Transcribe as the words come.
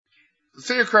The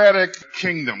theocratic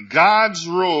kingdom, God's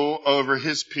rule over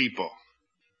his people.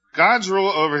 God's rule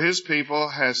over his people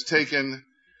has taken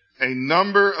a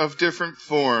number of different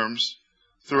forms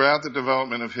throughout the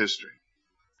development of history.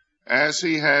 As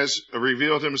he has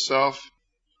revealed himself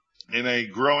in a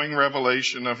growing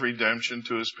revelation of redemption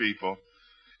to his people,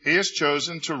 he has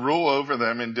chosen to rule over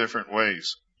them in different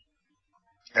ways.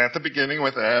 At the beginning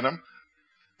with Adam,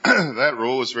 that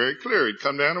rule was very clear. He'd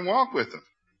come down and walk with them.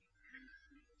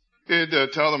 He'd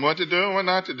tell them what to do and what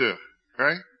not to do,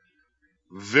 right?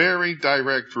 Very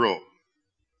direct rule.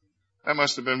 That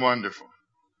must have been wonderful.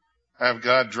 Have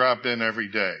God drop in every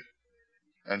day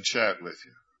and chat with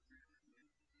you.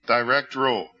 Direct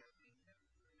rule.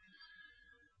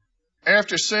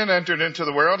 After sin entered into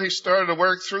the world, he started to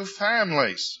work through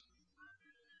families,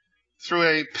 through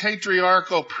a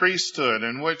patriarchal priesthood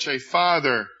in which a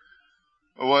father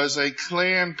was a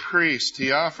clan priest.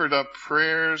 He offered up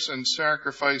prayers and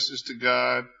sacrifices to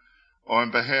God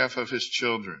on behalf of his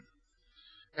children.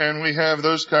 And we have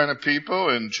those kind of people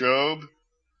in Job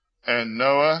and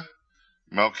Noah,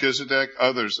 Melchizedek,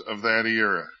 others of that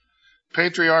era.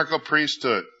 Patriarchal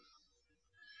priesthood.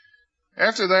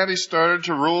 After that, he started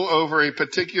to rule over a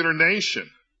particular nation,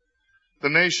 the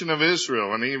nation of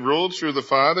Israel. And he ruled through the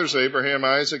fathers, Abraham,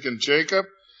 Isaac, and Jacob,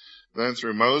 then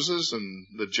through Moses and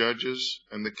the judges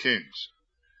and the kings.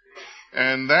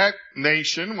 And that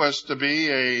nation was to be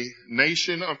a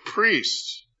nation of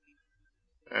priests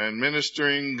and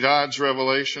ministering God's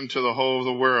revelation to the whole of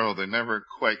the world. They never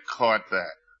quite caught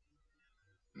that.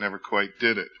 Never quite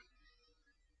did it.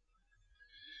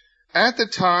 At the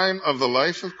time of the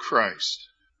life of Christ,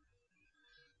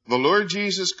 the Lord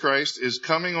Jesus Christ is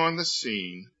coming on the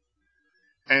scene,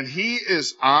 and he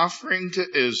is offering to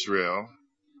Israel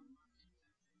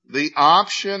the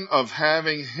option of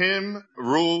having him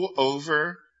rule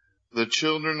over the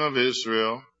children of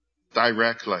Israel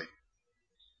directly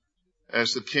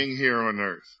as the king here on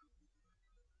earth.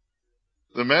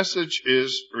 The message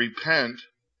is, repent,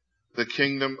 the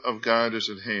kingdom of God is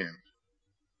at hand.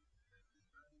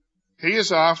 He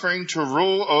is offering to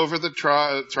rule over the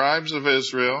tribes of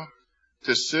Israel,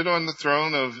 to sit on the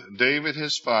throne of David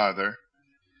his father,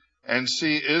 and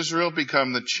see Israel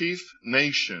become the chief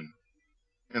nation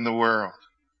in the world.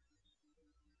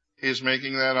 He is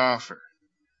making that offer.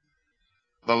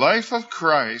 The life of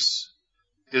Christ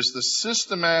is the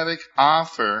systematic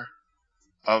offer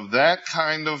of that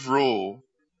kind of rule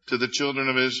to the children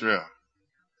of Israel.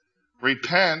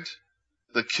 Repent,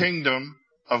 the kingdom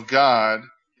of God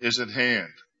is at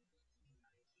hand.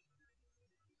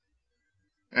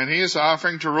 And he is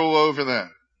offering to rule over them.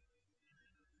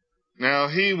 Now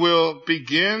he will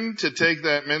begin to take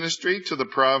that ministry to the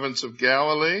province of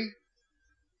Galilee,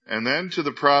 and then to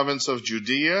the province of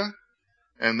Judea,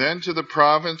 and then to the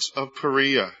province of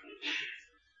Perea.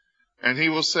 And he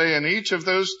will say in each of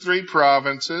those three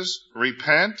provinces,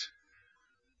 repent,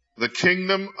 the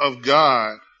kingdom of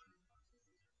God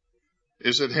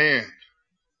is at hand.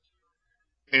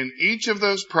 In each of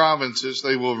those provinces,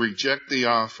 they will reject the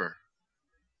offer.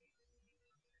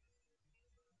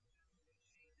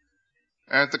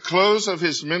 At the close of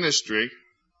his ministry,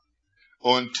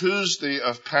 on Tuesday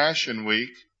of Passion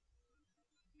Week,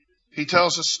 he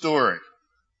tells a story.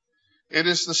 It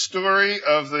is the story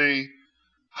of the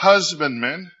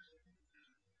husbandman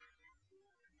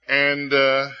and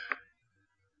the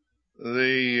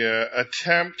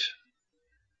attempt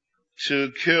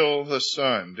to kill the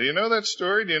son. Do you know that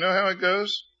story? Do you know how it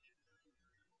goes?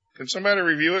 Can somebody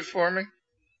review it for me?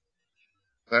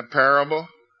 That parable?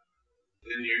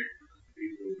 Linear.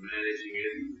 People managing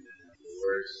it. The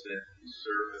Lord sent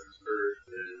servants first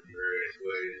in various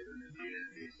ways, and in the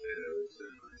end he said, I will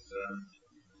send my son.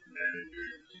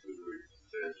 Managers, stewards,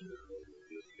 said,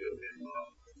 just kill him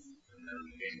off. And then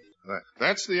the king.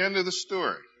 That's the end of the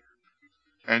story.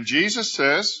 And Jesus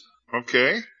says,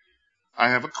 okay, I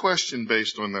have a question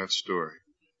based on that story.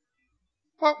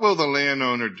 What will the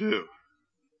landowner do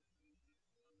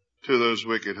to those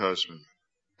wicked husbands?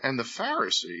 And the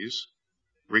Pharisees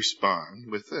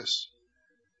respond with this.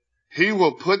 He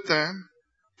will put them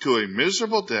to a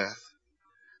miserable death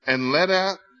and let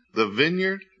out the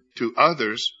vineyard to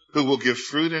others who will give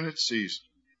fruit in its season.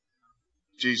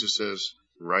 Jesus says,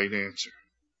 right answer.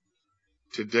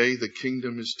 Today the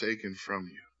kingdom is taken from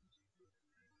you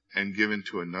and given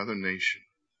to another nation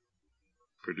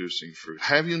producing fruit.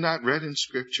 Have you not read in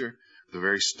Scripture, the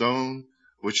very stone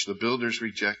which the builders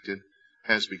rejected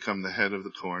has become the head of the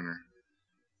corner?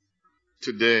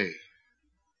 Today,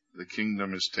 the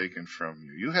kingdom is taken from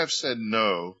you. You have said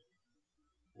no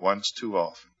once too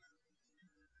often.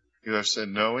 You have said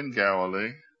no in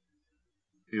Galilee.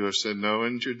 You have said no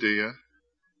in Judea.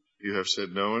 You have said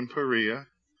no in Perea.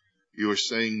 You are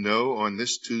saying no on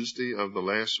this Tuesday of the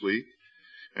last week.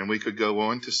 And we could go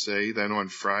on to say that on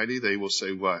Friday they will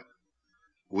say what?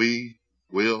 We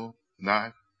will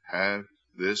not have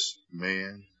this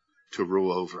man to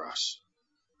rule over us.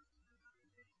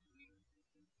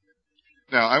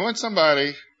 Now, I want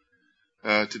somebody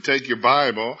to take your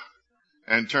Bible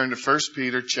and turn to 1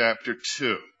 Peter chapter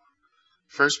 2.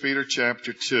 1 Peter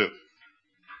chapter 2.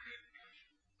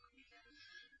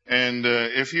 And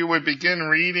if you would begin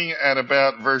reading at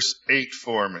about verse 8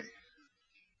 for me.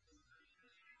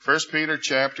 1 Peter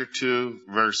chapter 2,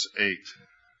 verse 8.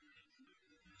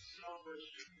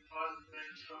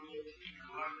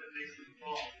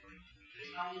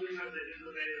 Because they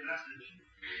disobeyed the message,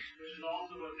 which is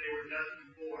also what they were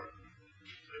destined for.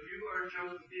 But you are a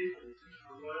chosen people,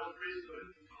 a royal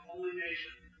priesthood, a holy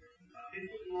nation, a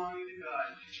people belonging to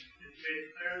God, and you may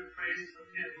declare the praises of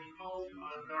Him who calls you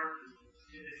out of darkness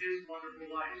into His wonderful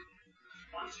light.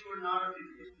 Once you were not a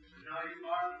people, but now you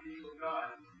are the people of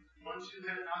God. Once you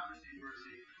had not received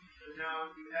mercy, but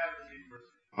now you have received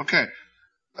mercy. Okay,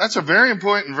 that's a very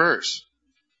important verse.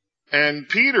 And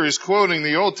Peter is quoting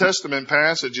the Old Testament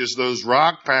passages, those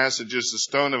rock passages, the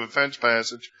stone of offense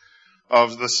passage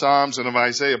of the Psalms and of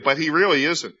Isaiah. But he really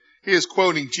isn't. He is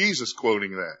quoting Jesus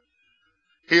quoting that.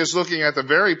 He is looking at the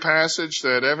very passage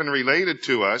that Evan related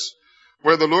to us,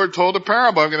 where the Lord told a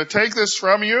parable. I'm going to take this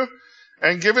from you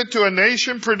and give it to a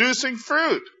nation producing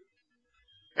fruit.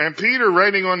 And Peter,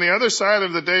 writing on the other side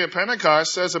of the day of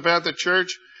Pentecost, says about the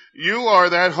church, you are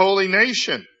that holy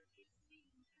nation.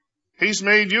 He's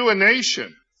made you a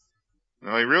nation.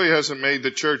 Now, he really hasn't made the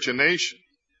church a nation.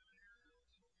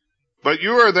 But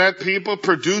you are that people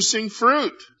producing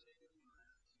fruit.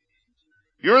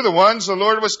 You're the ones the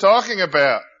Lord was talking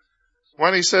about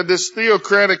when he said this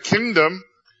theocratic kingdom,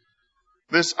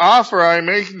 this offer I'm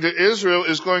making to Israel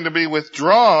is going to be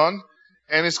withdrawn,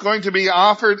 and it's going to be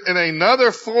offered in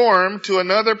another form to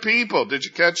another people. Did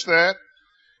you catch that?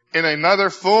 In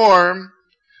another form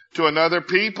to another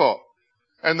people.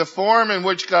 And the form in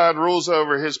which God rules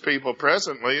over his people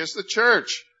presently is the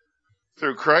church.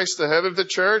 Through Christ, the head of the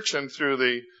church, and through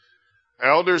the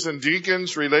elders and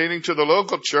deacons relating to the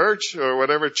local church, or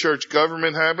whatever church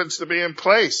government happens to be in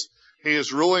place. He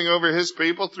is ruling over his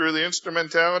people through the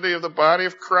instrumentality of the body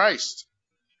of Christ.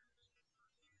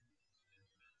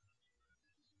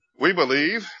 We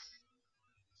believe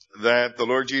that the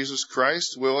Lord Jesus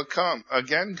Christ will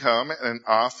again come and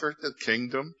offer the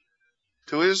kingdom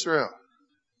to Israel.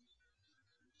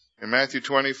 In Matthew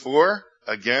 24,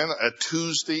 again, a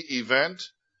Tuesday event,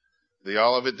 the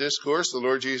Olivet Discourse, the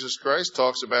Lord Jesus Christ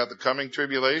talks about the coming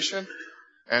tribulation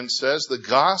and says the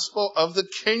gospel of the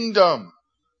kingdom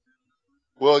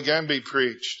will again be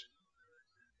preached.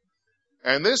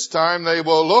 And this time they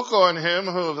will look on him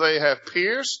whom they have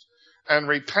pierced and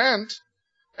repent,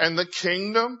 and the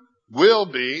kingdom will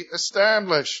be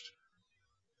established.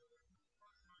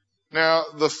 Now,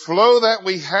 the flow that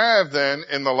we have then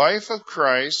in the life of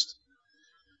Christ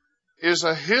is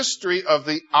a history of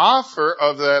the offer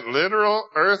of that literal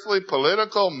earthly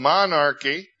political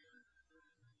monarchy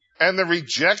and the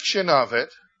rejection of it,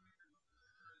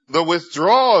 the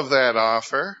withdrawal of that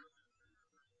offer,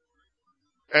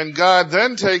 and God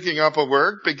then taking up a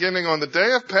work beginning on the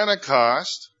day of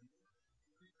Pentecost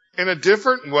in a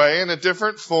different way, in a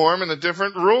different form, in a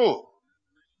different rule.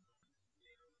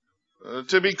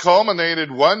 To be culminated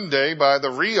one day by the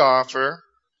reoffer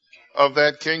of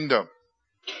that kingdom.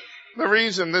 The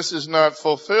reason this is not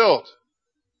fulfilled,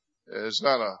 it's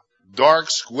not a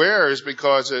dark square, is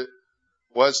because it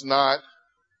was not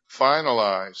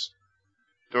finalized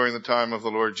during the time of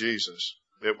the Lord Jesus.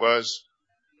 It was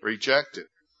rejected.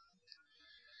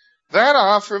 That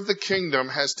offer of the kingdom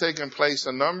has taken place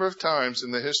a number of times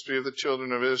in the history of the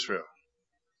children of Israel.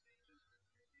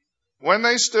 When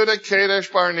they stood at Kadesh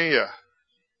Barnea,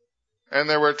 and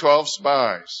there were 12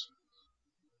 spies,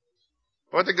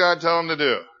 what did God tell them to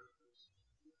do?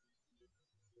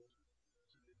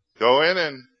 Go in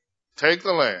and take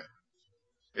the land.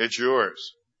 It's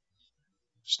yours.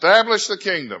 Establish the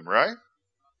kingdom, right?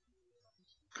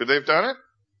 Could they have done it?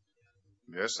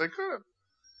 Yes, they could have.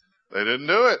 They didn't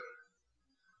do it.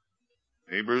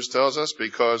 Hebrews tells us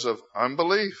because of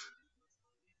unbelief,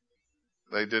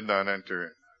 they did not enter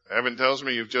in. Evan tells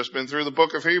me you've just been through the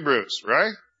book of Hebrews,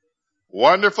 right?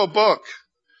 Wonderful book.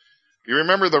 You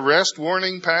remember the rest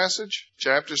warning passage,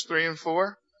 chapters 3 and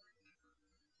 4?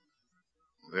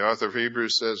 The author of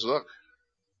Hebrews says, look,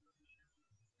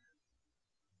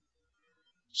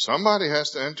 somebody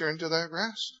has to enter into that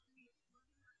rest.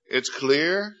 It's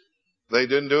clear they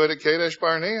didn't do it at Kadesh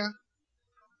Barnea.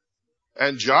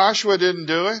 And Joshua didn't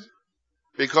do it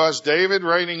because David,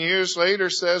 writing years later,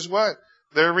 says what?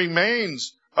 There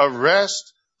remains a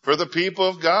rest for the people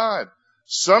of God.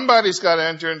 Somebody's got to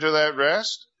enter into that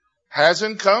rest.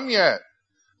 Hasn't come yet.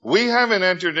 We haven't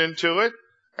entered into it.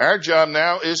 Our job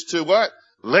now is to what?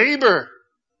 Labor.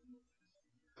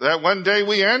 That one day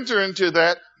we enter into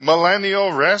that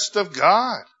millennial rest of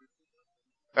God.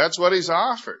 That's what he's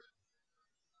offered.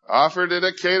 Offered it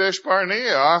at Kadesh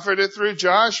Barnea. Offered it through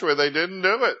Joshua. They didn't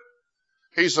do it.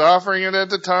 He's offering it at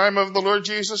the time of the Lord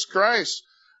Jesus Christ.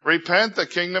 Repent, the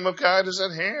kingdom of God is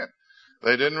at hand.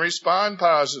 They didn't respond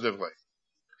positively.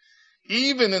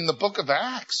 Even in the book of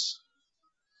Acts,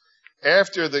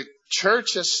 after the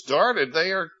church has started,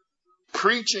 they are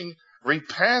preaching,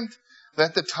 repent,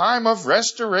 that the time of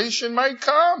restoration might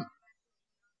come.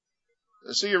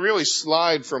 So you really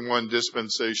slide from one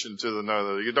dispensation to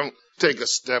another. You don't take a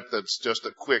step that's just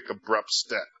a quick, abrupt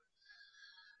step.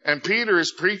 And Peter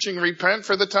is preaching, repent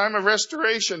for the time of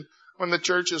restoration, when the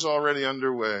church is already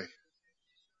underway.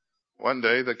 One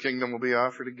day the kingdom will be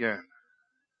offered again.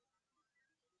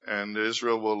 And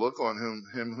Israel will look on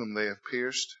him whom they have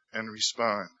pierced and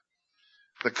respond.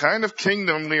 The kind of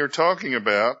kingdom we are talking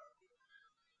about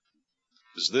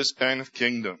is this kind of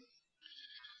kingdom.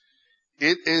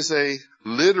 It is a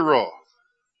literal.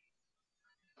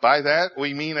 By that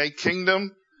we mean a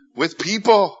kingdom with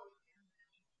people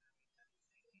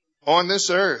on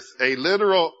this earth. A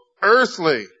literal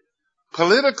earthly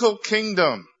political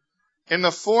kingdom in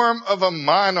the form of a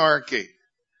monarchy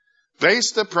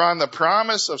based upon the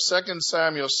promise of 2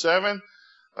 Samuel 7,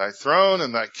 thy throne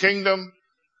and thy kingdom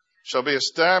shall be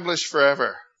established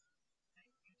forever.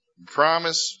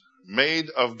 Promise made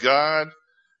of God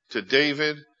to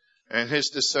David and his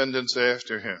descendants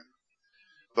after him.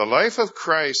 The life of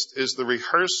Christ is the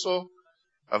rehearsal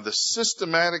of the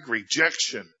systematic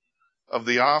rejection of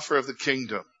the offer of the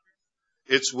kingdom.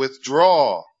 Its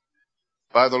withdrawal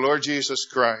by the Lord Jesus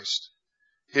Christ.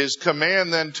 His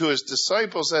command then to his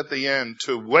disciples at the end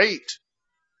to wait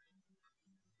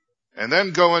and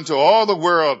then go into all the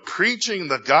world preaching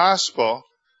the gospel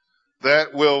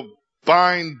that will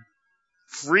bind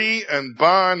free and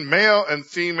bond, male and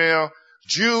female,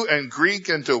 Jew and Greek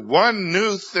into one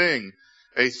new thing,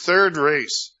 a third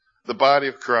race, the body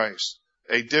of Christ,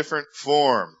 a different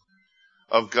form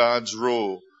of God's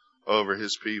rule over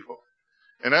his people.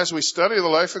 And as we study the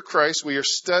life of Christ, we are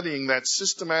studying that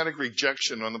systematic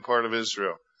rejection on the part of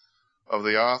Israel of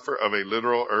the offer of a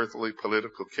literal earthly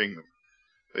political kingdom.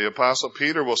 The Apostle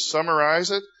Peter will summarize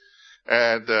it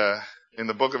in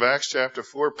the book of Acts chapter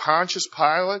 4. Pontius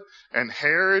Pilate and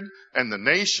Herod and the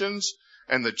nations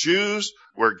and the Jews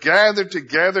were gathered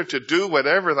together to do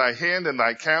whatever thy hand and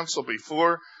thy counsel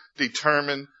before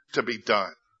determined to be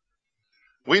done.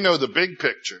 We know the big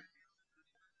picture.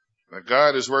 That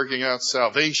God is working out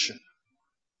salvation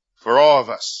for all of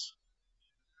us.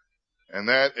 And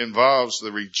that involves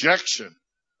the rejection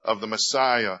of the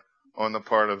Messiah on the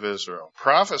part of Israel.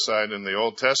 Prophesied in the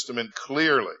Old Testament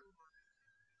clearly.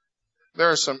 There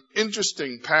are some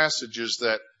interesting passages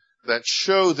that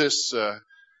show this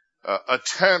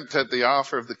attempt at the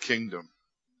offer of the kingdom.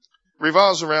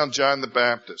 Revolves around John the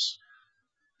Baptist.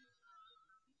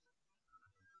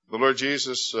 The Lord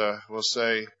Jesus will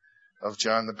say of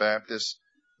John the Baptist,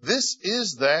 this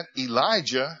is that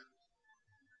Elijah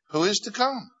who is to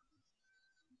come.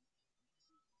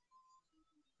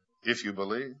 If you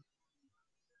believe.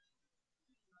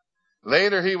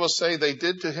 Later he will say they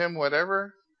did to him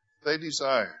whatever they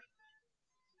desired.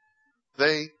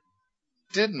 They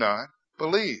did not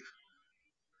believe.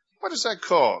 What is that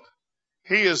called?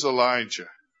 He is Elijah.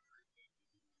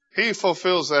 He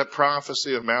fulfills that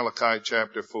prophecy of Malachi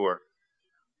chapter 4.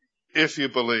 If you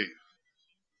believe.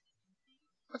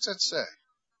 What's that say?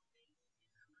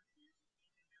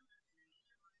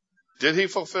 Did he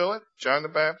fulfill it, John the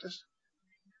Baptist?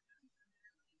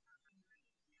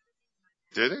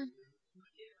 Did he?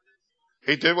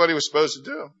 He did what he was supposed to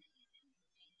do.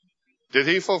 Did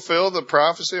he fulfill the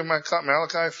prophecy of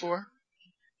Malachi 4?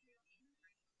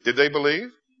 Did they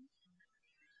believe?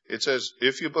 It says,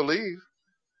 if you believe,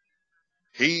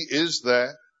 he is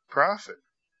that prophet.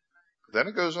 Then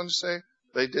it goes on to say,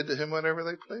 they did to him whatever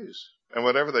they pleased. And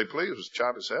whatever they pleased was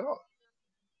chop his head off.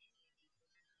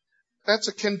 That's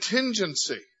a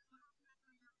contingency.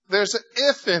 There's an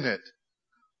if in it.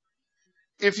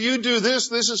 If you do this,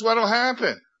 this is what will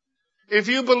happen. If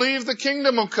you believe, the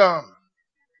kingdom will come.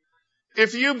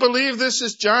 If you believe this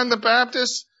is John the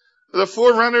Baptist, the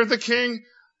forerunner of the king,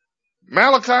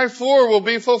 Malachi 4 will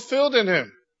be fulfilled in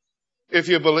him. If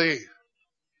you believe.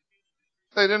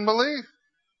 They didn't believe.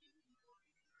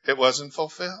 It wasn't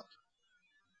fulfilled.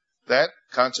 That,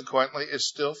 consequently, is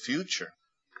still future.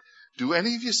 Do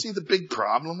any of you see the big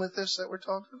problem with this that we're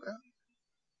talking about?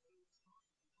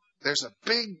 There's a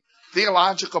big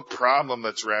theological problem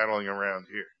that's rattling around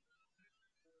here.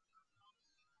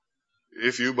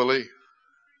 If you believe.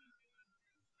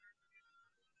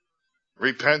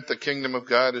 Repent, the kingdom of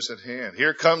God is at hand.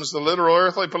 Here comes the literal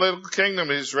earthly political kingdom.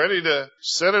 He's ready to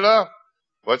set it up.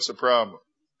 What's the problem?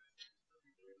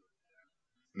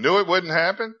 Knew it wouldn't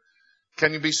happen?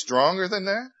 Can you be stronger than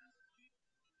that?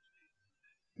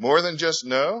 More than just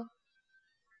know?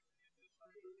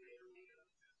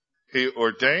 He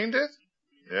ordained it?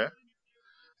 Yeah.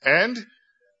 And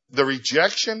the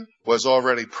rejection was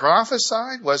already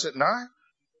prophesied, was it not?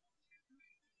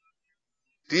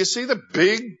 Do you see the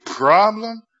big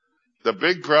problem? The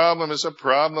big problem is a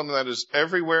problem that is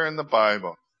everywhere in the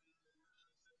Bible.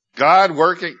 God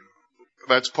working,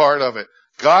 that's part of it.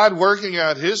 God working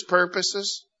out His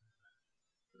purposes,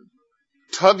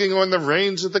 tugging on the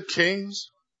reins of the kings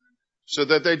so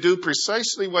that they do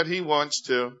precisely what He wants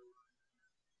to,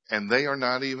 and they are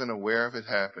not even aware of it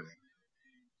happening.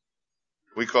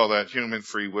 We call that human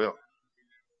free will.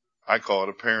 I call it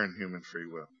apparent human free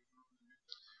will.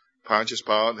 Pontius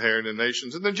Pilate inherited the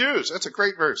nations and the Jews. That's a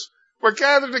great verse. We're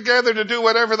gathered together to do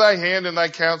whatever thy hand and thy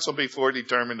counsel before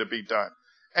determined to be done.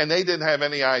 And they didn't have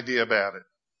any idea about it.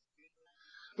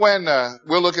 When,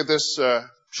 we'll look at this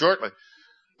shortly.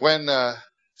 When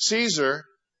Caesar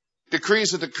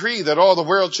decrees a decree that all the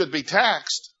world should be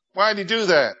taxed, why did he do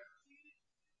that?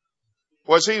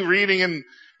 Was he reading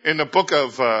in the book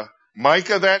of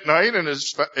Micah that night in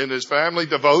his family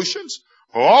devotions?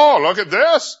 Oh, look at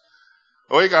this.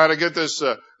 We got to get this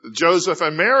Joseph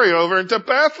and Mary over into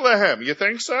Bethlehem. You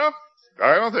think so?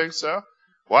 I don't think so.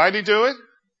 Why'd he do it?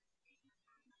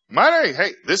 Money.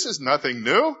 Hey, this is nothing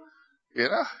new. You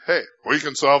know, hey, we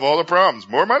can solve all the problems.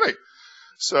 More money.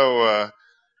 So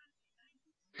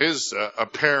his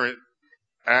apparent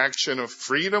action of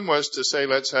freedom was to say,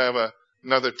 let's have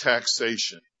another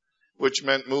taxation, which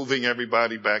meant moving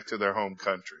everybody back to their home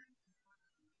country.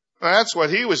 Well, that's what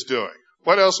he was doing.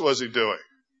 What else was he doing?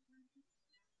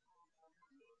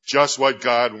 Just what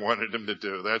God wanted him to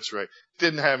do. That's right.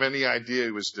 Didn't have any idea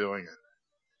he was doing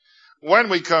it. When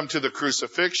we come to the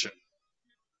crucifixion,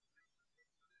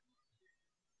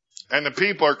 and the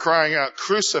people are crying out,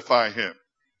 crucify him.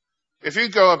 If you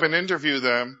go up and interview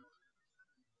them,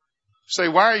 say,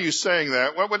 why are you saying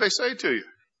that? What would they say to you?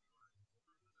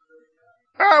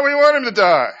 Oh, we want him to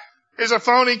die. He's a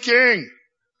phony king.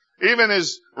 Even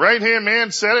his right-hand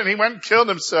man said it and he went and killed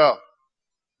himself.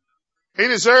 He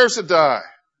deserves to die.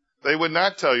 They would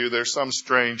not tell you there's some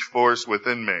strange force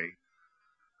within me.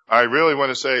 I really want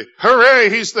to say,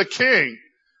 hooray, he's the king.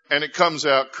 And it comes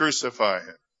out, crucify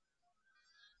him.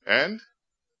 And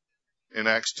in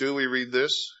Acts 2 we read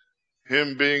this,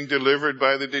 him being delivered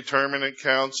by the determinate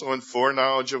counsel and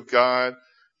foreknowledge of God,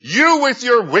 you with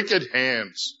your wicked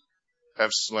hands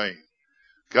have slain.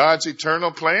 God's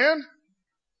eternal plan,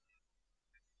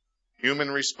 human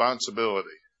responsibility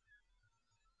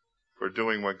for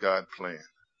doing what God planned.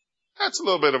 That's a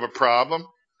little bit of a problem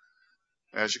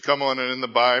as you come on in the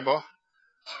Bible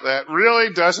that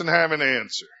really doesn't have an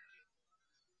answer.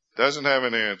 Doesn't have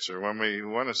an answer. When we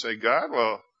want to say, God,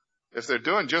 well, if they're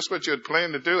doing just what you had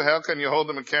planned to do, how can you hold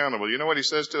them accountable? You know what he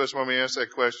says to us when we ask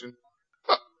that question?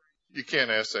 Oh, you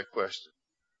can't ask that question.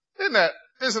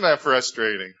 Isn't that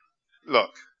frustrating?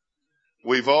 Look,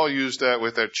 we've all used that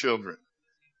with our children.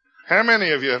 How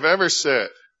many of you have ever said,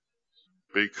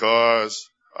 because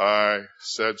I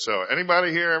said so?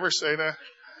 Anybody here ever say that?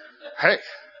 Hey,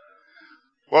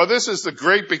 well, this is the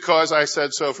great because I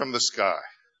said so from the sky.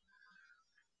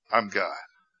 I'm God.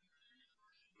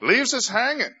 Leaves us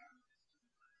hanging.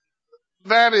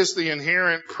 That is the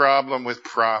inherent problem with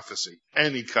prophecy.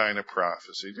 Any kind of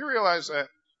prophecy. Do you realize that?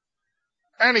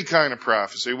 Any kind of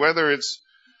prophecy, whether it's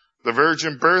the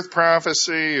virgin birth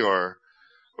prophecy or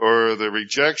the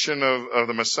rejection of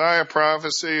the Messiah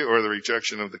prophecy or the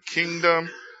rejection of the kingdom,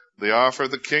 the offer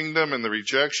of the kingdom and the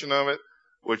rejection of it,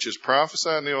 which is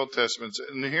prophesied in the Old Testament.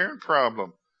 It's an inherent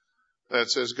problem that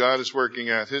says God is working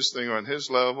out his thing on his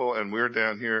level and we're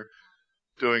down here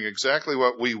doing exactly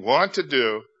what we want to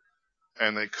do,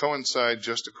 and they coincide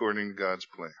just according to God's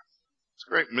plan. It's a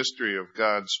great mystery of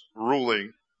God's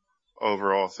ruling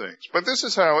over all things. But this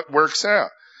is how it works out.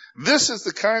 This is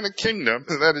the kind of kingdom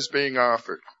that is being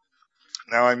offered.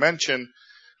 Now, I mentioned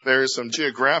there is some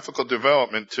geographical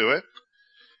development to it,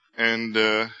 and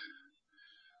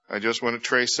I just want to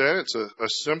trace that. It's a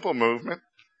simple movement.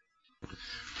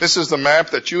 This is the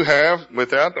map that you have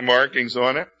without the markings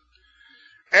on it.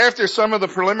 After some of the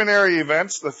preliminary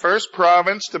events, the first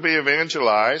province to be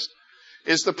evangelized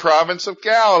is the province of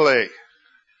Galilee.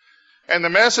 And the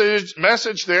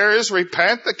message there is,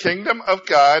 repent, the kingdom of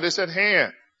God is at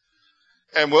hand.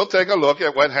 And we'll take a look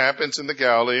at what happens in the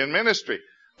Galilean ministry.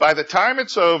 By the time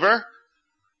it's over,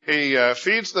 he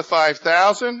feeds the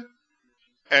 5,000,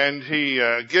 and he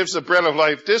gives the bread of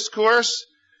life discourse,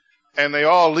 and they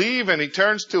all leave, and he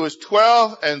turns to his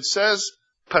 12 and says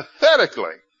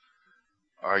pathetically,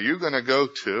 are you going to go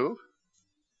too?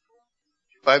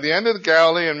 By the end of the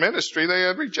Galilean ministry, they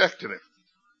had rejected him.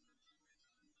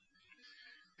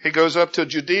 He goes up to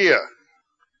Judea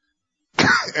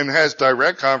and has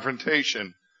direct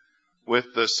confrontation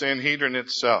with the Sanhedrin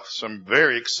itself. Some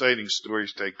very exciting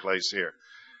stories take place here.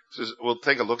 We'll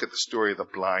take a look at the story of the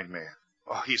blind man.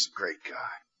 Oh, he's a great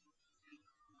guy.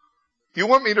 You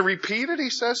want me to repeat it, he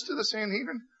says to the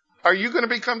Sanhedrin? Are you going to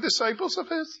become disciples of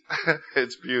his?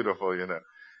 It's beautiful, you know.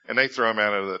 And they throw him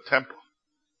out of the temple.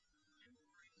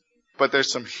 But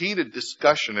there's some heated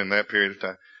discussion in that period of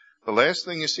time. The last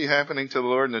thing you see happening to the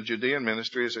Lord in the Judean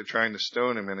ministry is they're trying to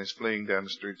stone him and he's fleeing down the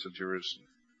streets of Jerusalem.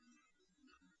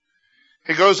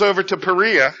 He goes over to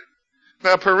Perea.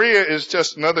 Now, Perea is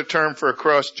just another term for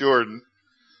across Jordan.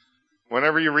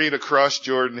 Whenever you read across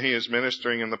Jordan, he is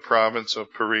ministering in the province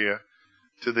of Perea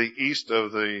to the east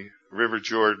of the River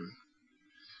Jordan.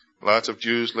 Lots of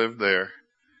Jews lived there.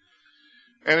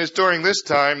 And it's during this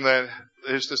time that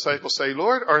his disciples say,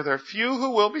 Lord, are there few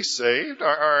who will be saved?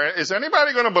 Is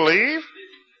anybody going to believe?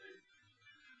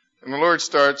 And the Lord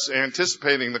starts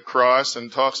anticipating the cross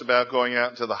and talks about going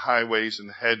out into the highways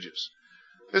and hedges.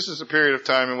 This is a period of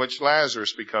time in which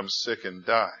Lazarus becomes sick and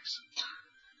dies.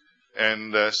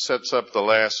 And sets up the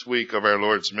last week of our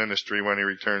Lord's ministry when he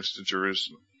returns to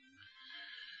Jerusalem.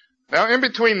 Now, in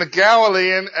between the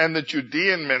Galilean and the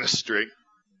Judean ministry,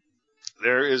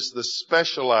 there is the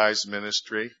specialized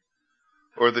ministry,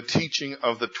 or the teaching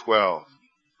of the 12.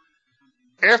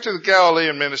 After the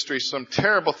Galilean ministry, some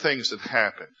terrible things had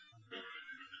happened.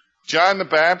 John the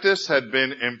Baptist had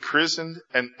been imprisoned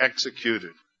and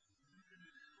executed.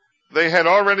 They had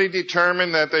already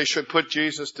determined that they should put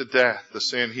Jesus to death, the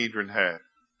Sanhedrin had.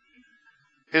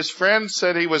 His friends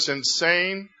said he was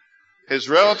insane. His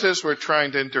relatives were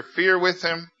trying to interfere with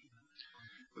him.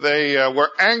 They were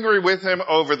angry with him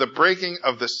over the breaking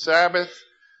of the Sabbath.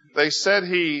 They said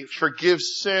he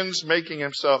forgives sins, making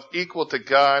himself equal to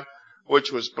God,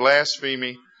 which was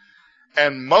blasphemy.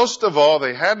 And most of all,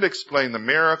 they had to explain the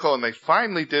miracle, and they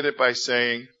finally did it by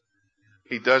saying,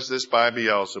 he does this by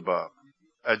Beelzebub.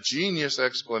 A genius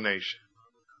explanation.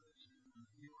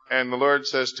 And the Lord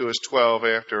says to his 12,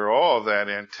 after all of that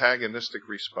antagonistic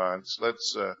response,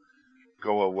 let's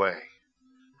go away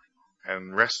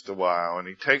and rest a while. And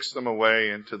he takes them away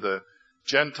into the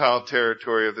Gentile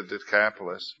territory of the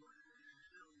Decapolis.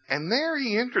 And there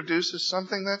he introduces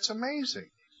something that's amazing.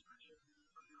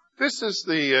 This is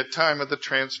the time of the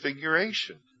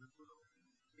Transfiguration.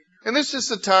 And this is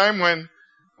the time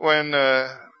when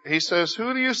he says,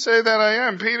 who do you say that I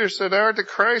am? Peter said, thou art the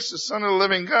Christ, the Son of the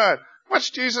living God. What's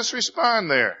Jesus respond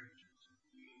there?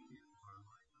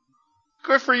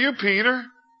 Good for you, Peter.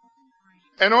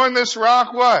 And on this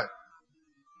rock, what?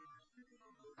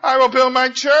 I will build my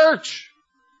church.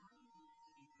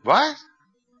 What?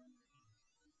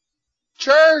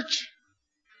 Church.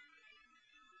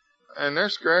 And they're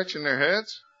scratching their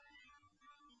heads.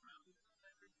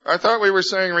 I thought we were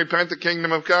saying, repent, the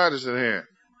kingdom of God is at hand.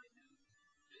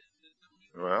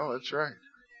 Well, that's right.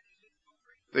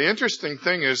 The interesting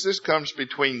thing is this comes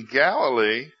between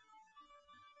Galilee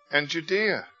and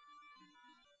Judea.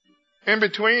 In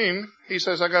between, he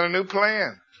says, I got a new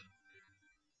plan.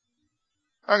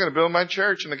 I'm going to build my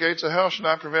church and the gates of hell shall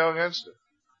not prevail against it.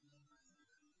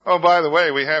 Oh, by the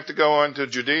way, we have to go on to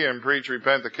Judea and preach,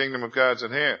 repent, the kingdom of God's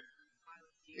at hand.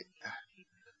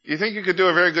 You think you could do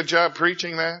a very good job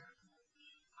preaching that?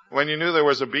 When you knew there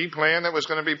was a B plan that was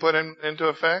going to be put into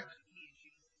effect?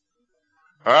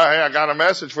 All right, I got a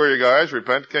message for you guys.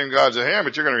 Repent, the kingdom of God's at hand,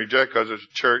 but you're going to reject because it's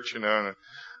a church, and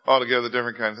altogether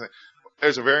different kind of thing.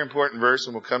 There's a very important verse,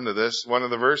 and we'll come to this. One of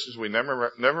the verses we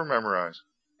never memorize.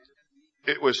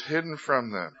 It was hidden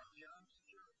from them,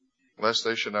 lest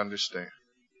they should understand.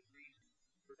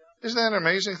 Isn't that an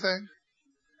amazing thing?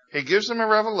 He gives them a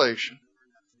revelation.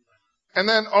 And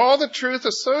then all the truth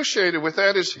associated with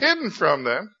that is hidden from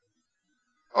them.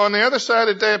 On the other side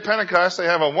of the day of Pentecost, they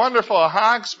have a wonderful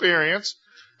aha experience,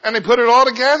 and they put it all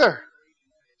together.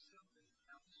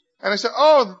 And they say,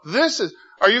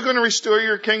 are you going to restore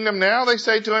your kingdom now? They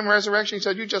say to him, resurrection. He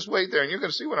said, you just wait there and you're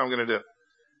going to see what I'm going to do.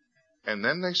 And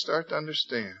then they start to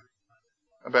understand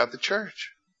about the church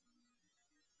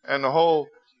and the whole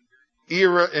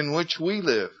era in which we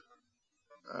live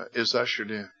is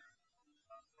ushered in.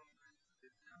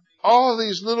 All of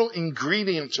these little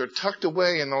ingredients are tucked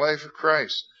away in the life of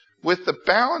Christ with the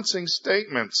balancing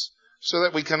statements so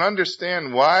that we can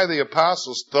understand why the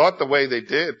apostles thought the way they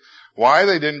did, why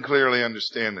they didn't clearly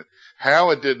understand it, how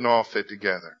it didn't all fit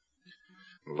together.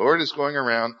 The Lord is going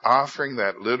around offering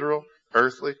that literal,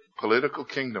 earthly, political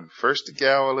kingdom, first to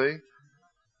Galilee,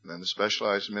 then the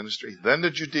specialized ministry, then to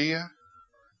Judea,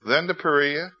 then to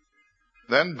Perea,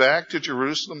 then back to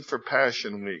Jerusalem for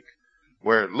Passion Week,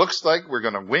 where it looks like we're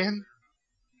going to win,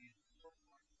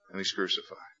 and He's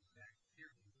crucified.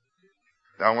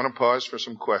 Now I want to pause for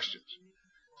some questions.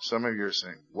 Some of you are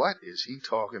saying, what is he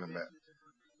talking about?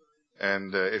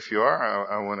 And if you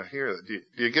are, I want to hear that.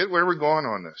 Do you get where we're going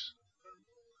on this?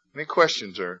 Any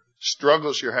questions or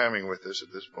struggles you're having with this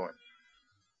at this point?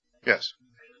 Yes.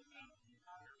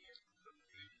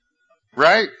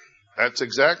 Right. That's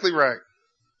exactly right.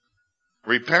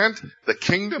 Repent, the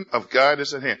kingdom of God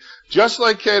is at hand. Just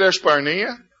like Kadesh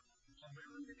Barnea,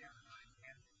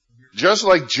 just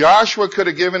like Joshua could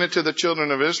have given it to the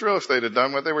children of Israel if they'd have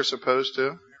done what they were supposed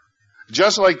to,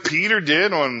 just like Peter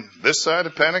did on this side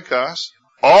of Pentecost,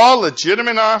 all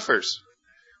legitimate offers.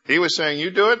 He was saying, you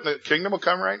do it, the kingdom will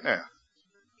come right now.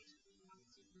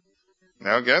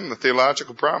 Now again, the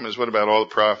theological problem is, what about all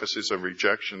the prophecies of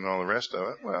rejection and all the rest of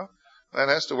it? Well, that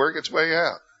has to work its way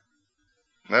out.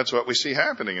 And that's what we see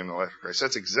happening in the life of Christ.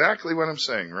 That's exactly what I'm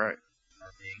saying, right? It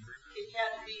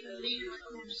had to be the leaders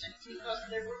who sent, because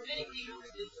there were many people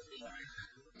who didn't believe.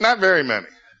 Not very many.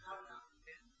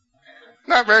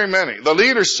 Not very many. The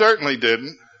leaders certainly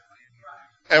didn't.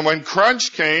 And when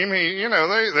crunch came,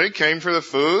 they came for the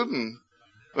food and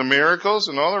the miracles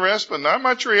and all the rest, but not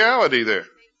much reality there.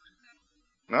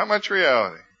 Not much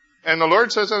reality. And the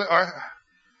Lord says, are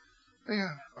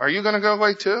you going to go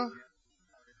away too?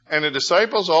 And the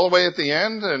disciples all the way at the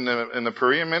end in the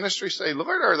Perea ministry say,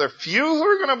 Lord, are there few who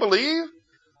are going to believe?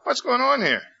 What's going on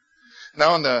here?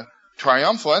 Now on the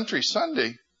triumphal entry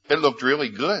Sunday, it looked really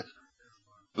good.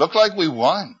 Looked like we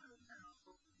won.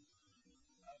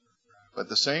 But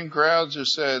the same crowds who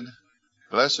said,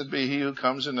 blessed be he who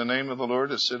comes in the name of the Lord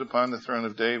to sit upon the throne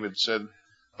of David, said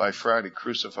by Friday,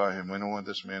 crucify him. We don't want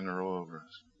this man to rule over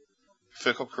us.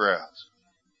 Fickle crowds.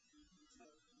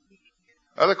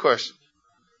 Other questions?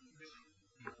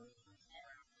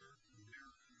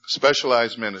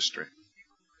 Specialized ministry.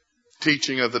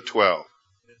 Teaching of the 12.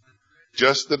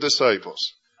 Just the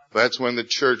disciples. That's when the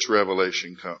church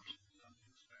revelation comes.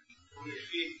 You've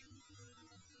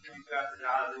got the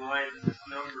dotted line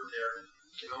number there.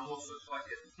 It almost looks like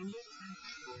it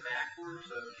go backwards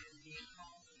of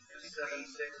 7,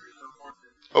 6 or so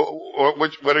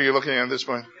forth. What are you looking at this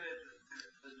point? Looking at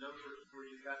the numbers where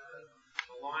you've got the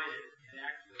line, it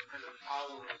actually kind of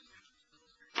follows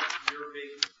your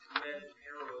big red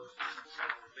arrows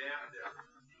back there.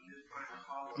 You just kind of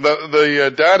follow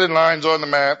The dotted lines on the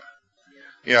map.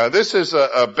 Yeah, this is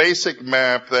a basic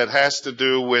map that has to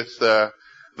do with the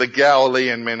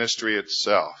Galilean ministry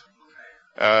itself.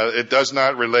 It does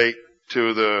not relate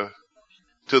to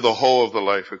the whole of the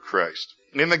life of Christ.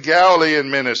 In the Galilean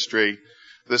ministry,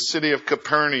 the city of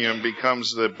Capernaum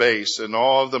becomes the base, and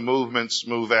all of the movements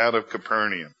move out of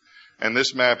Capernaum. And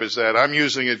this map is that. I'm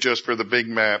using it just for the big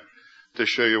map to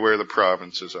show you where the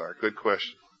provinces are. Good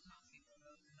question.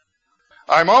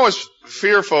 I'm always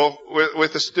fearful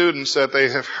with the students that they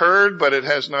have heard, but it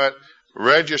has not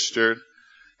registered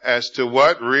as to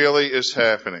what really is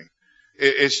happening.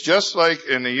 It's just like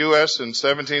in the U.S. in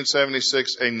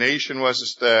 1776, a nation was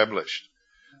established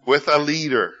with a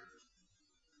leader,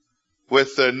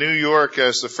 with New York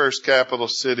as the first capital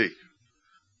city,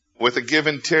 with a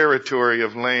given territory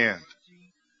of land.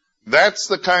 That's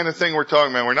the kind of thing we're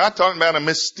talking about. We're not talking about a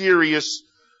mysterious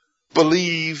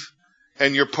believe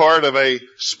and you're part of a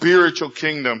spiritual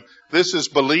kingdom. This is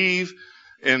believe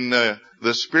in the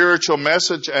spiritual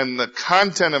message, and the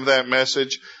content of that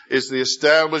message is the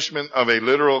establishment of a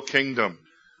literal kingdom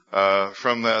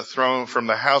from the throne, from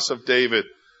the house of David,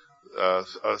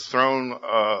 a throne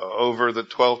over the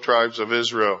 12 tribes of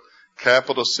Israel,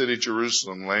 capital city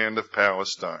Jerusalem, land of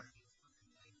Palestine.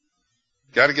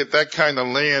 Got to get that kind of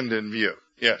land in view.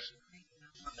 Yes.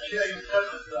 Yeah, you said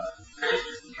that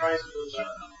Christ was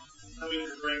coming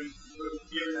to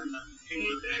give them the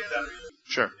kingdom they accepted.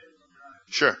 Sure.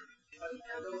 Sure.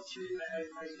 I don't see,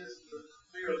 I guess,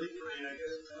 clearly, I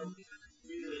guess,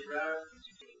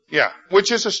 yeah,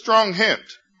 which is a strong hint.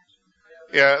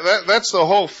 Yeah, that's the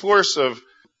whole force of,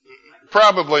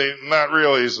 probably not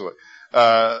real easily.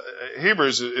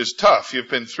 Hebrews is tough. You've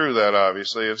been through that,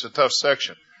 obviously. It's a tough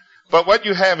section. But what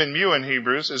you have in view in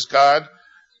Hebrews is God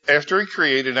after he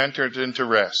created, entered into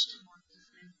rest,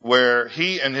 where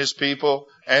he and his people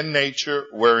and nature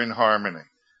were in harmony.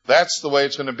 That's the way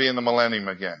it's going to be in the millennium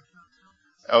again.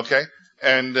 Okay?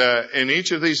 And in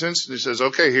each of these instances, he says,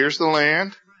 okay, here's the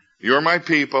land. You're my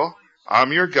people.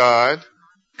 I'm your God.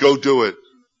 Go do it.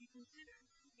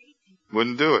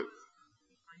 Wouldn't do it.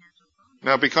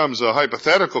 Now it becomes a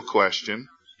hypothetical question.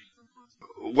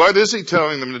 What is he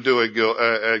telling them to do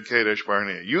at Kadesh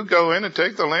Barnea? You go in and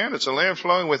take the land. It's a land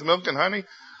flowing with milk and honey.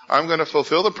 I'm going to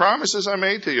fulfill the promises I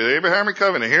made to you, the Abrahamic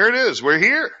covenant. Here it is. We're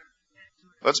here.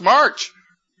 Let's march.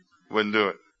 Wouldn't do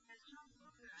it.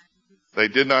 They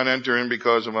did not enter in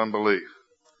because of unbelief.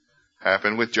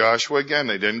 Happened with Joshua again.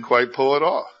 They didn't quite pull it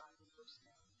off.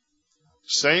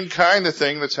 Same kind of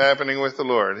thing that's happening with the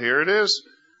Lord. Here it is.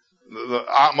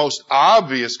 The most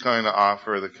obvious kind of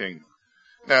offer of the kingdom.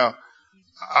 Now,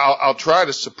 I'll try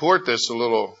to support this a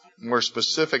little more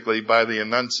specifically by the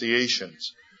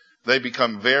Annunciations. They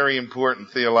become very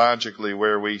important theologically,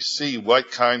 where we see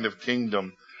what kind of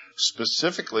kingdom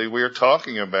specifically we are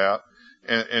talking about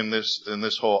in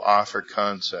this whole offer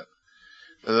concept.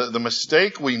 The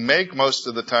mistake we make most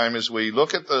of the time is we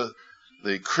look at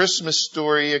the Christmas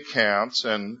story accounts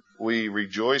and we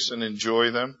rejoice and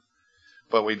enjoy them,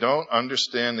 but we don't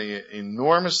understand the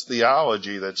enormous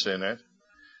theology that's in it.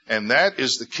 And that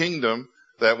is the kingdom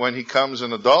that when he comes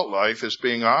in adult life is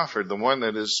being offered, the one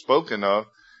that is spoken of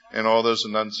in all those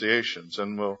Annunciations.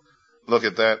 And we'll look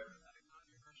at that.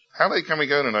 How late can we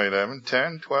go tonight, Evan?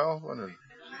 10, 12?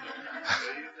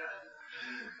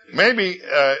 Maybe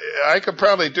I could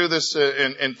probably do this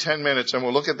in 10 minutes, and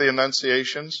we'll look at the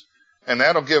Annunciations, and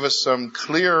that'll give us some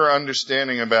clearer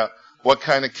understanding about what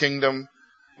kind of kingdom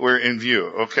we're in view,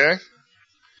 okay?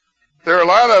 There are a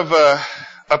lot of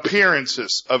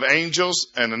appearances of angels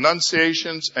and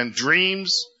annunciations and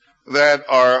dreams that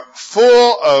are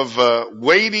full of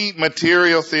weighty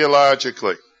material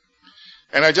theologically.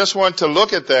 And I just want to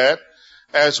look at that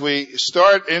as we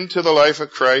start into the life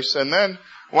of Christ. And then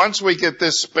once we get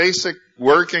this basic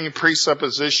working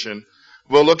presupposition,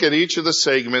 we'll look at each of the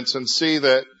segments and see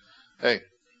that, hey,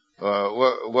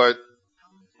 what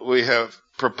we have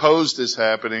proposed is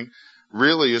happening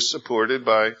really is supported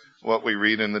by what we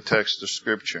read in the text of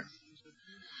Scripture.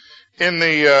 In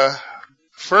the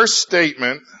first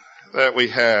statement that we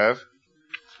have,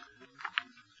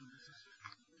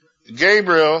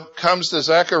 Gabriel comes to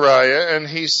Zechariah and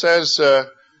he says,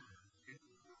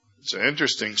 it's an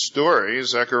interesting story.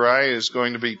 Zechariah is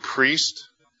going to be priest,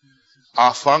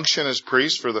 function as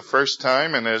priest for the first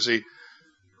time, and as he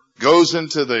goes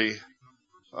into the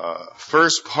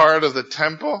first part of the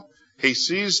temple, he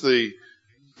sees the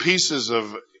pieces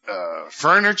of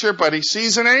furniture, but he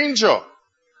sees an angel.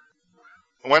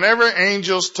 Whenever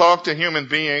angels talk to human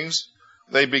beings,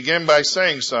 they begin by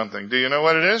saying something. Do you know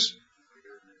what it is?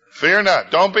 Fear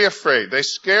not. Don't be afraid. They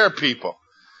scare people.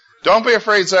 Don't be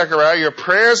afraid, Zechariah. Your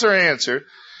prayers are answered.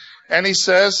 And he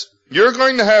says, you're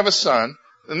going to have a son.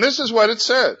 And this is what it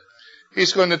said.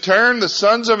 He's going to turn the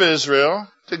sons of Israel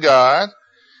to God,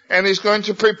 and he's going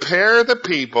to prepare the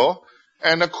people.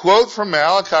 And a quote from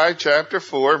Malachi chapter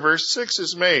 4, verse 6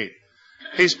 is made.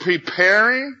 He's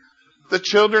preparing the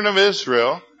children of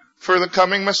Israel for the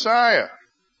coming Messiah.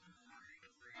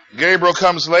 Gabriel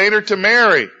comes later to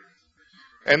Mary.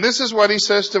 And this is what he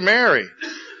says to Mary,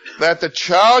 that the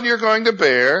child you're going to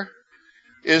bear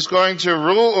is going to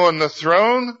rule on the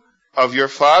throne of your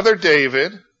father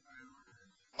David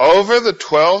over the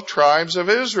 12 tribes of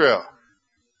Israel.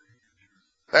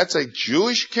 That's a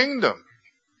Jewish kingdom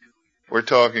we're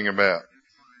talking about.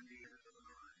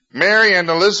 Mary and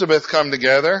Elizabeth come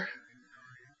together,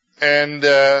 and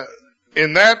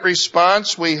in that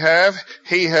response we have,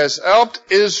 he has helped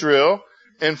Israel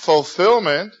in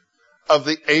fulfillment of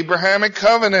the Abrahamic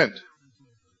covenant.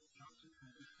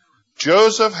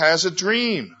 Joseph has a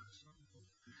dream.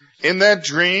 In that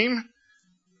dream,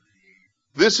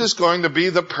 this is going to be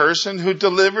the person who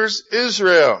delivers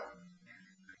Israel.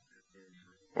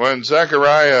 When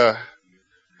Zechariah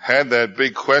had that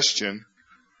big question,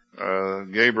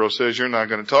 Gabriel says, you're not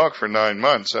going to talk for 9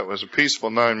 months. That was a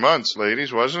peaceful 9 months,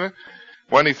 ladies, wasn't it?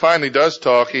 When he finally does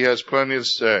talk, he has plenty to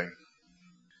say.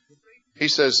 He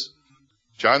says,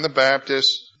 John the Baptist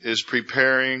is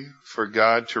preparing for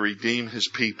God to redeem his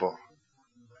people,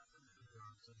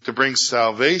 to bring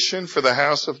salvation for the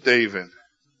house of David,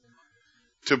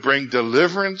 to bring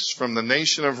deliverance from the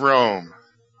nation of Rome,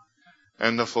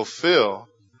 and to fulfill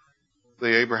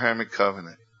the Abrahamic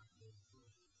covenant.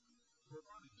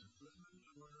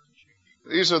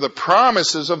 These are the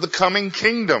promises of the coming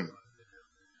kingdom.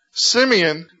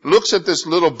 Simeon looks at this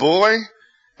little boy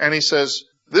and he says,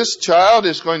 This child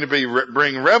is going to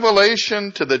bring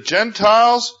revelation to the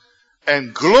Gentiles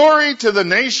and glory to the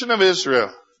nation of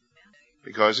Israel,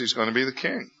 because he's going to be the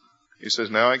king. He says,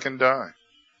 now I can die.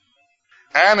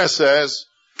 Anna says,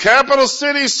 capital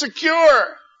city secure.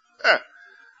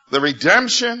 The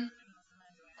redemption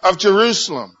of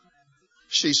Jerusalem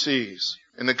she sees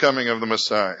in the coming of the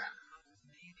Messiah.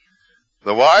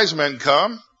 The wise men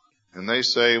come and they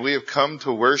say, we have come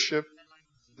to worship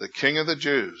the King of the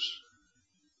Jews.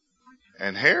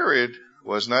 And Herod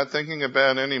was not thinking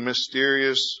about any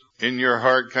mysterious, in your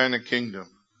heart kind of kingdom.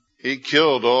 He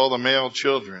killed all the male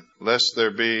children, lest there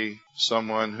be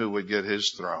someone who would get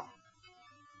his throne.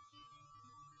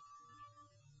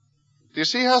 Do you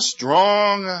see how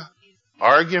strong an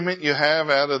argument you have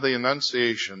out of the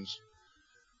Annunciations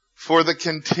for the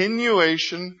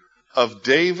continuation of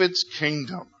David's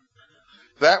kingdom?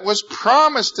 That was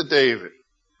promised to David.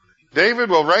 David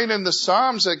will write in the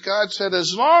Psalms that God said,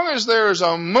 as long as there is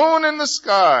a moon in the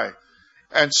sky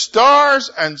and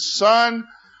stars and sun,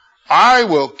 I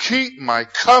will keep my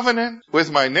covenant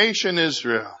with my nation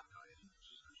Israel.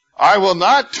 I will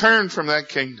not turn from that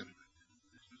kingdom.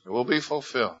 It will be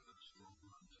fulfilled.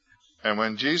 And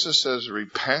when Jesus says,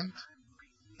 repent,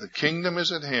 the kingdom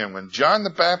is at hand. When John the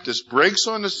Baptist breaks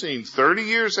on the scene 30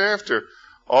 years after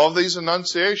all these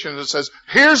annunciations, it says,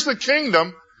 here's the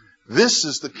kingdom. This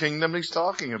is the kingdom he's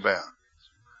talking about.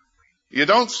 You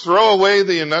don't throw away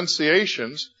the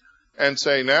annunciations and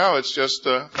say, now it's just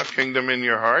a kingdom in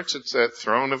your hearts. It's that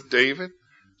throne of David,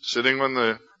 sitting on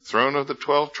the throne of the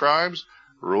 12 tribes,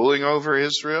 ruling over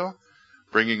Israel,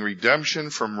 bringing redemption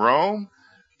from Rome,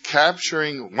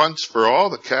 capturing once for all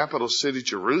the capital city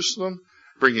Jerusalem,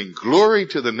 bringing glory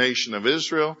to the nation of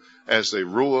Israel as they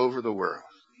rule over the world.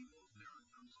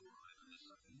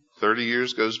 30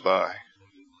 years goes by,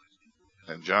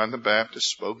 and John the Baptist,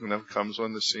 spoken of, comes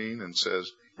on the scene and says,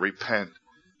 repent,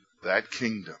 that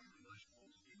kingdom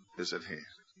is at hand.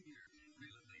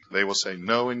 They will say,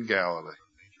 no in Galilee,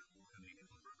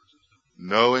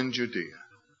 no in Judea,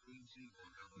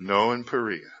 no in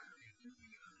Perea.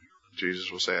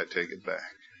 Jesus will say, I take it back,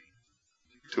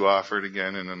 to offer it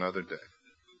again in another day.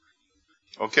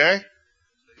 Okay?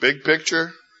 Big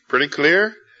picture, pretty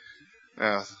clear?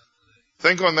 Now,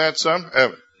 think on that some.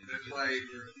 Evan. That's why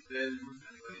then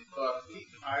when he thought the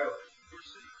Pilate,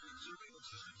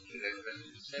 it had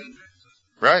been descended.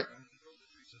 Right.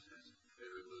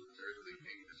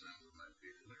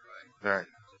 Right.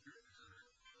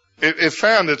 It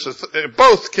found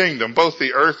both kingdom, both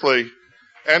the earthly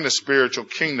and the spiritual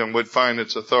kingdom would find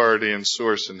its authority and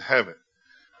source in heaven.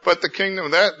 But the kingdom,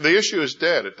 the issue is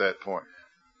dead at that point.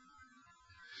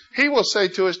 He will say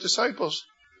to his disciples,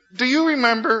 do you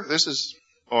remember, this is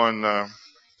on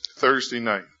Thursday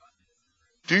night,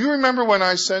 do you remember when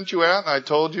I sent you out and I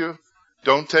told you,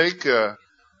 don't take a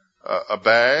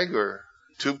bag or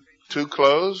two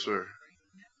clothes or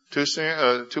two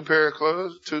pair of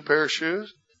clothes, 2 pair of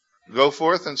shoes? Go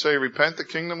forth and say, repent, the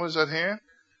kingdom was at hand.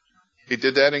 He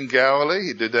did that in Galilee.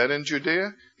 He did that in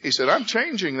Judea. He said, I'm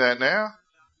changing that now.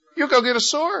 You go get a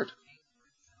sword.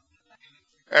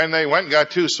 And they went and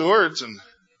got 2 swords, and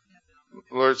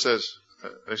the Lord says,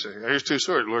 they say, here's 2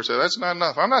 swords. The Lord said, that's not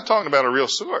enough. I'm not talking about a real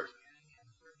sword.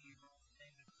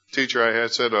 Teacher I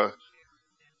had said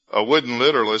a wooden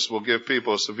literalist will give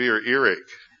people a severe earache.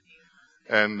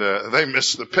 And they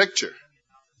missed the picture.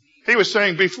 He was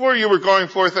saying, before you were going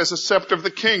forth as a scepter of the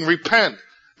king, repent.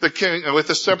 The king, with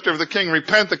the scepter of the king,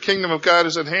 repent, the kingdom of God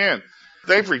is at hand.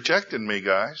 They've rejected me,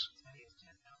 guys.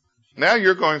 Now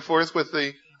you're going forth with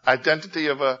the identity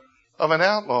of an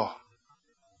outlaw.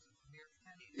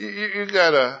 You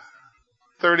got a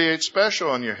 38 special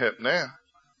on your hip now.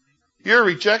 You're a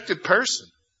rejected person.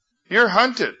 You're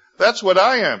hunted. That's what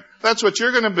I am. That's what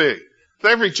you're going to be.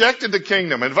 They've rejected the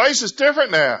kingdom. Advice is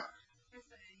different now.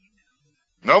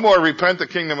 No more repent, the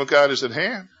kingdom of God is at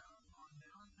hand.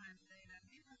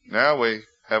 Now we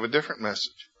have a different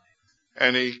message.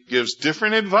 And he gives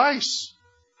different advice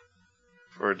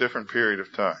for a different period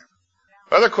of time.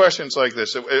 Other questions like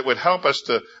this, it would help us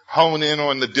to hone in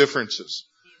on the differences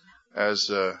as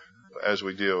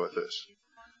we deal with this.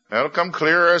 Now it'll come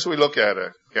clearer as we look at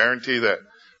it. Guarantee that.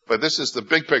 But this is the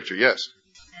big picture. Yes?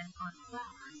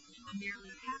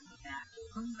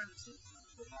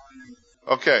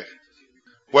 Okay.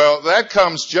 Well, that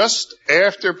comes just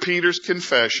after Peter's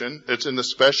confession. It's in the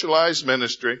specialized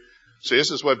ministry. See,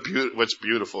 this is what's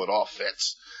beautiful. It all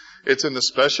fits. It's in the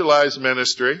specialized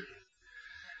ministry.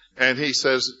 And he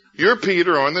says, you're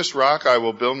Peter, on this rock I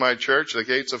will build my church. The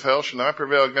gates of hell shall not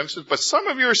prevail against it. But some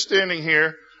of you are standing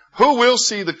here who will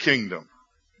see the kingdom.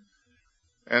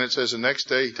 And it says the next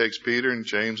day he takes Peter and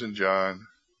James and John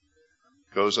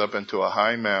goes up into a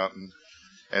high mountain,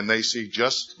 and they see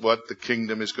just what the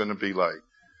kingdom is going to be like.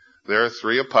 There are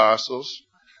 3 apostles.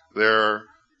 There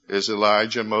is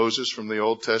Elijah, Moses from the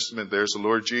Old Testament. There's the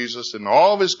Lord Jesus in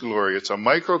all of his glory. It's a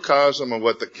microcosm of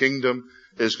what the kingdom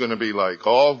is going to be like.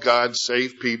 All God's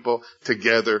saved people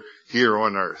together here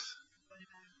on earth.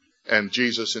 And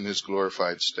Jesus in his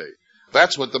glorified state.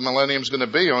 That's what the millennium is going to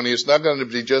be, only it's not going to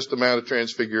be just the Mount of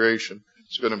Transfiguration.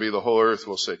 It's going to be the whole earth,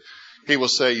 we'll see. He will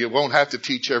say, you won't have to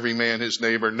teach every man his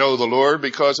neighbor, know the Lord,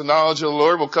 because the knowledge of the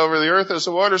Lord will cover the earth as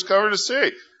the waters cover the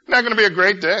sea. Not going to be a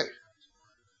great day.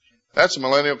 That's the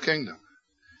millennial kingdom.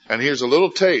 And here's a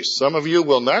little taste. Some of you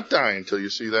will not die until you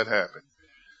see that happen.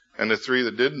 And the 3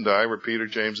 that didn't die were Peter,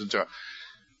 James, and John.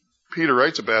 Peter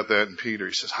writes about that in Peter.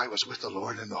 He says, I was with the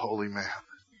Lord in the holy mount.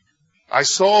 I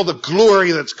saw the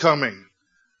glory that's coming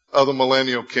of the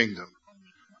millennial kingdom.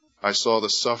 I saw the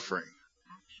suffering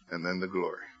and then the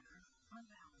glory.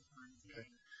 Okay.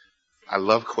 I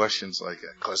love questions like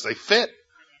that because they fit.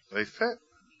 They fit.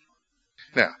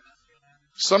 Now,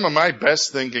 some of my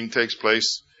best thinking takes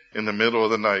place in the middle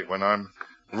of the night when I'm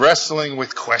wrestling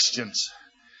with questions.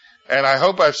 And I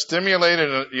hope I've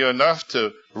stimulated you enough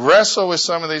to wrestle with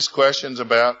some of these questions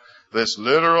about this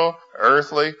literal,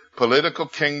 earthly, political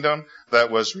kingdom that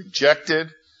was rejected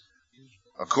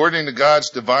according to God's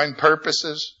divine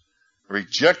purposes,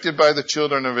 rejected by the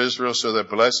children of Israel so that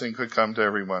blessing could come to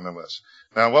every one of us.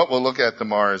 Now, what we'll look at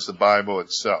tomorrow is the Bible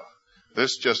itself.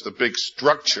 This is just a big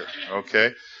structure,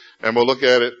 okay? And we'll look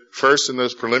at it first in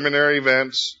those preliminary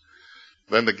events,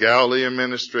 then the Galilean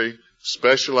ministry,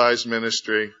 specialized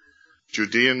ministry,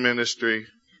 Judean ministry,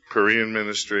 Perean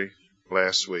ministry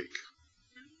last week.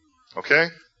 Okay?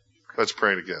 Let's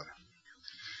pray together.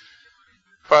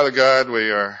 Father God,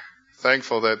 we are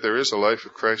thankful that there is a life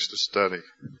of Christ to study.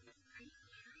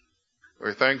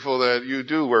 We're thankful that you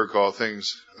do work all things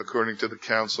according to the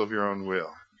counsel of your own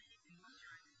will.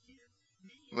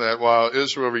 That while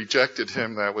Israel rejected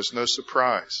him, that was no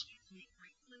surprise.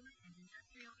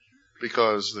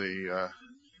 Because the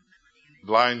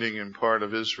blinding in part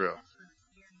of Israel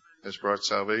has brought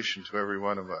salvation to every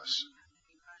one of us.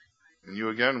 And you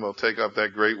again will take up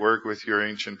that great work with your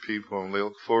ancient people, and we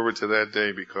look forward to that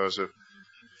day, because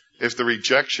if the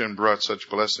rejection brought such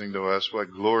blessing to us,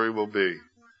 what glory will be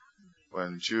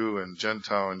when Jew and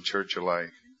Gentile and church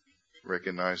alike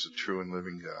recognize the true and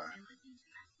living God.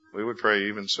 We would pray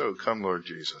even so. Come, Lord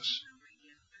Jesus.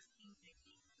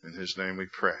 In his name we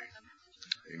pray.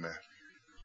 Amen.